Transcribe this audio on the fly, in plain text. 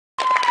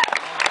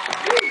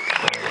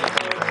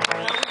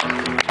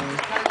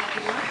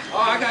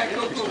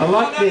I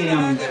like the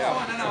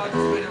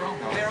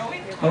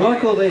I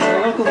like all these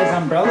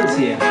umbrellas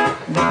here.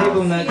 The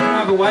people in the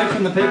move away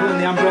from the people in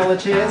the umbrella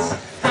chairs.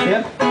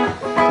 Yep.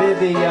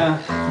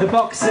 They're the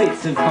box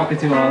seats of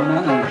Cockatoo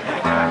Island, aren't they?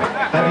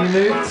 Have you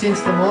moved since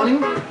the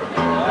morning?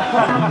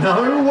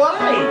 No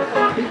way!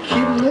 Are you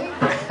kidding me?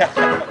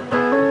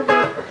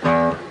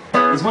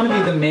 Is one of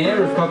you the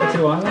mayor of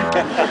Cockatoo Island?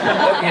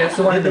 Yeah, it's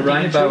the one in the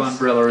rainbow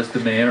umbrella is the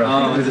mayor,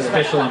 I think, with a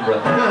special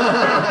umbrella.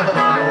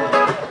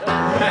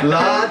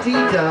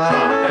 La-dee-da.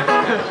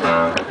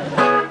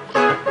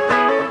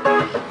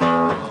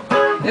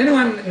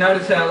 Anyone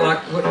notice how,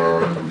 like, you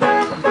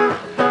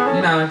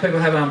know, when people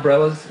have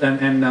umbrellas and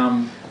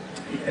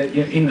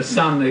in the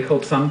sun they're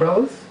called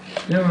sunbrellas?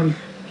 Anyone?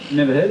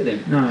 Never heard of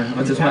them. No,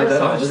 I just made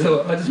that up.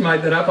 I just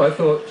made that up. I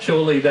thought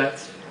surely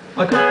that's.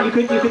 You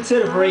could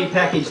sort of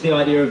repackage the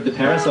idea of the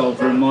parasol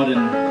for a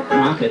modern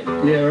market.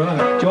 Yeah,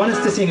 right. Do you want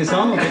us to sing a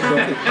song or get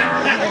talking?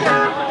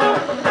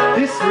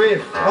 This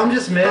riff, I'm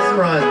just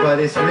mesmerised by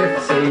this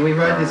riff. See, we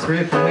wrote this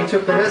riff and we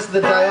took the rest of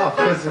the day off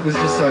because it was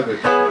just so good.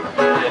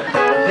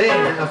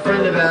 Then a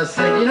friend of ours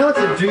said, you know, it's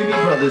a Doobie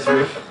Brothers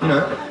riff, you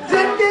know.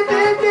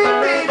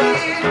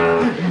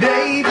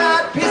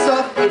 Neighbour, piss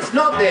off, it's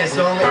not their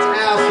song, it's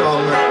our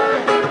song.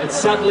 It's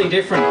subtly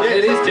different. Yeah,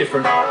 it is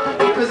different.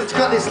 Because it's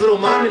got this little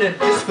moment in it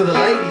just for the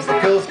ladies, the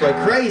girls go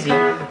crazy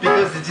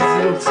because it's this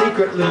little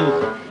secret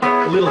little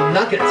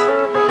nugget,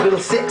 little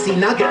sexy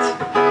nugget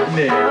in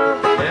there.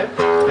 Yeah?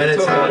 And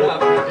it's Talk it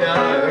up. Yeah, I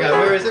know. Okay,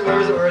 where is it? Where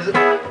is it? Where is it?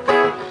 Right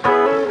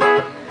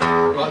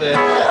there.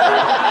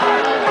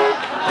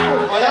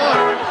 I know.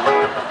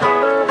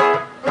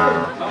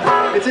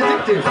 It's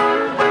addictive.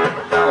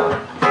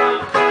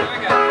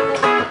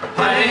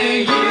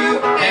 Honey, you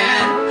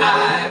and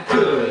I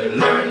could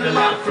learn a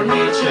lot from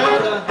each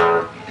other.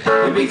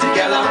 We'll be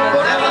together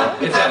forever,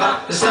 if ever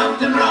there's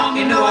something wrong,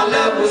 you know our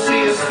love will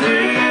see us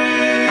through.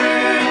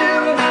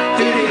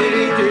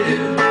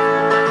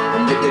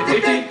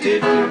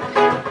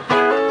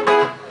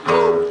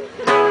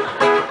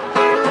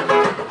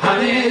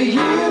 Honey,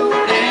 you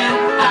and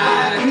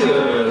I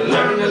could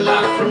learn a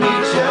lot from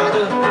each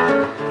other.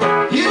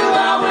 You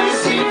always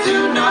seem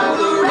to know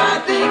the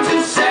right thing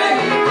to say.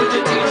 Could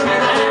you teach me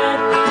that?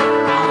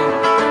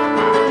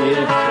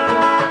 Yeah.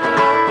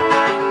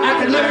 I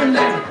could learn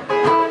that.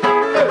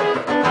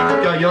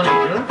 Go, Yoni, you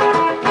know?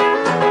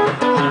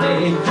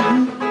 Honey, you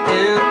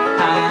and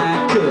I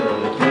could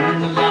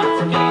learn a lot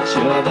from each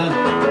other.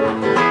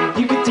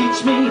 You could teach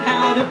me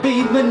how to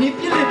be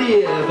manipulative.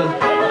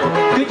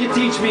 Could you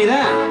teach me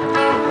that?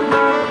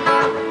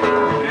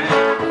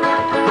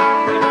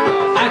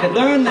 I could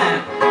learn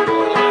that.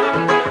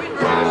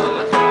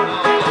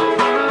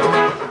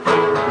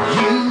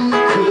 You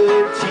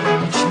could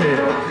teach me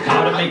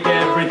How to make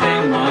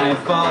everything my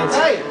fault.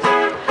 Hey!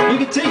 You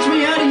could teach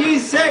me how to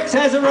use sex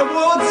as a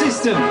reward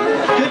system.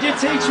 Could you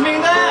teach me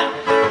that?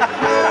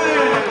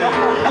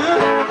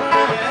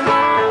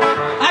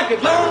 I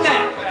could learn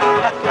that.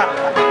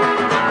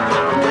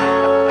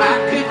 I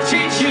could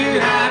teach you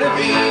how to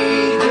be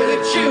good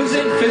at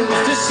choosing films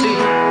to see,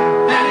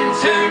 and in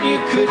turn you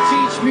could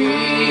teach me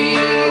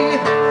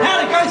How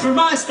to go through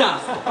my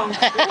stuff.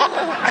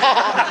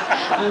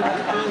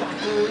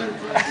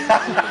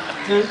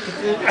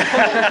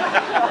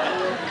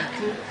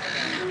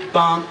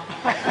 Bonk.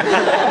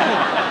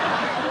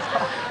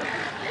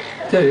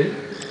 Dude,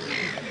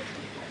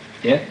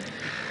 Yeah.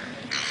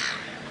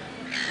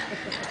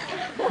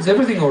 is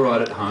everything all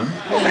right at home?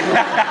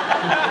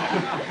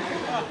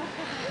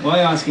 Why are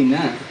you asking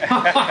that?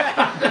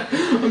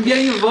 I'm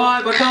getting a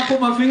vibe. I can't put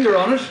my finger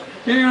on it.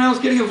 Anyone else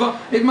getting a vibe?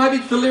 It maybe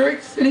it's the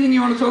lyrics. Anything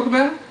you want to talk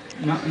about?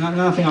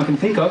 Nothing I can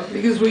think of.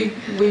 Because we,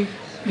 you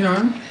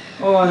know.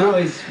 All I know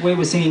is we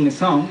were singing the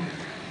song,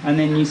 and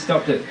then you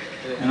stopped it,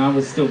 and I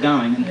was still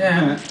going. And,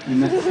 Yeah.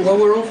 And that's, Well,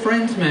 we're all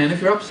friends, man.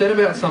 If you're upset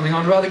about something,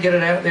 I'd rather get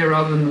it out there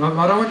rather than.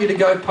 I don't want you to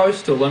go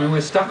postal. I mean,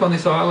 we're stuck on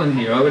this island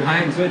here. I would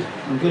hate. I'm good.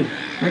 I'm good.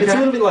 Okay. It's a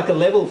little bit like a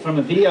level from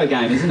a video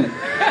game, isn't it?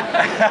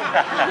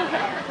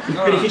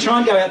 But if you try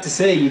and go out to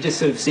sea, you just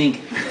sort of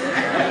sink.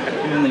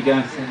 You only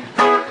go. So.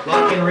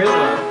 like in real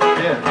life.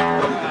 Yeah.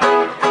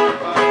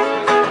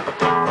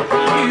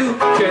 You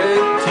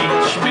could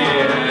teach me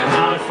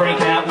How to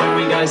freak out when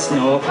we go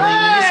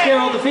snorkeling. You scare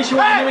all the fish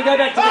away, and then we go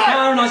back to the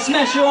car and I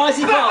smash your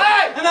icy pole.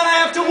 And then I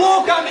have to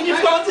walk home and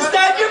you've got to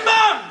stab your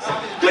mums.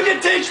 Could you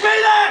teach me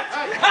that?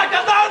 I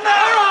can learn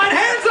that. All right,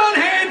 hands on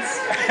heads.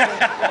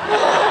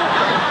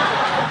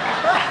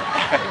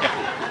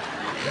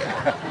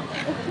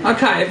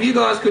 Okay, if you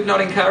guys could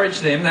not encourage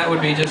them, that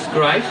would be just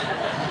great.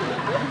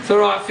 It's all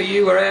right for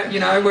you. We're out. You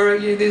know,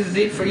 this is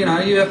it for you know.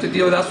 You have to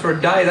deal with us for a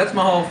day. That's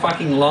my whole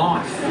fucking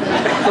life.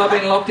 So I've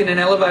been locked in an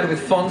elevator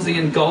with Fonzie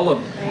and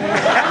Gollum.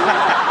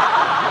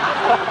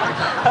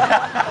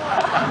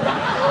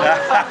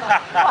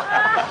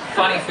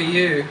 Funny for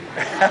you.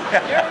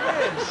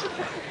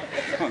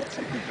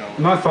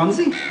 Am I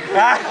Fonzie?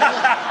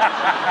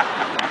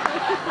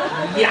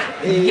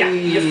 Yeah,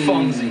 you're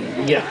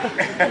Fonzie. Yeah.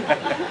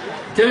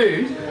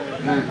 Dude,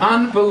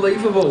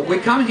 unbelievable. We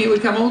come here, we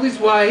come all this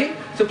way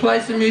to play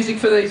some music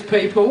for these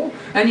people,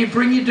 and you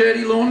bring your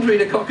dirty laundry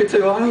to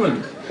Cockatoo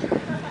Island.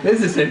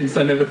 There's a sentence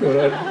I never thought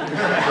I'd...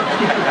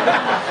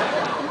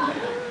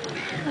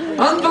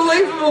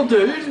 Unbelievable,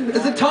 dude.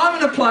 There's a time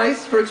and a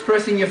place for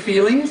expressing your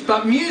feelings,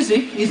 but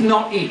music is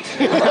not it.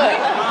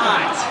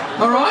 Right.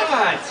 All right?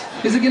 Right.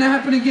 Is it going to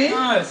happen again?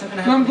 No, it's not going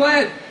to happen. I'm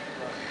glad.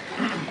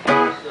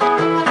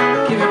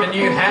 Give him a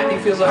new hat and he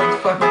feels like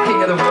he's fucking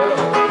king of the world.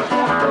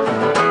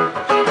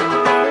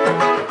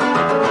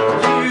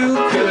 You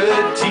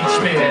could teach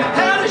me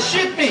how to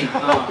shit me.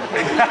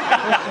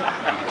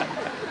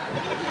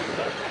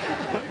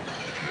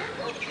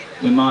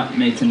 We might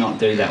need to not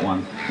do that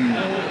one.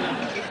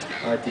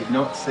 I did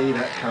not see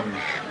that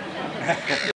coming.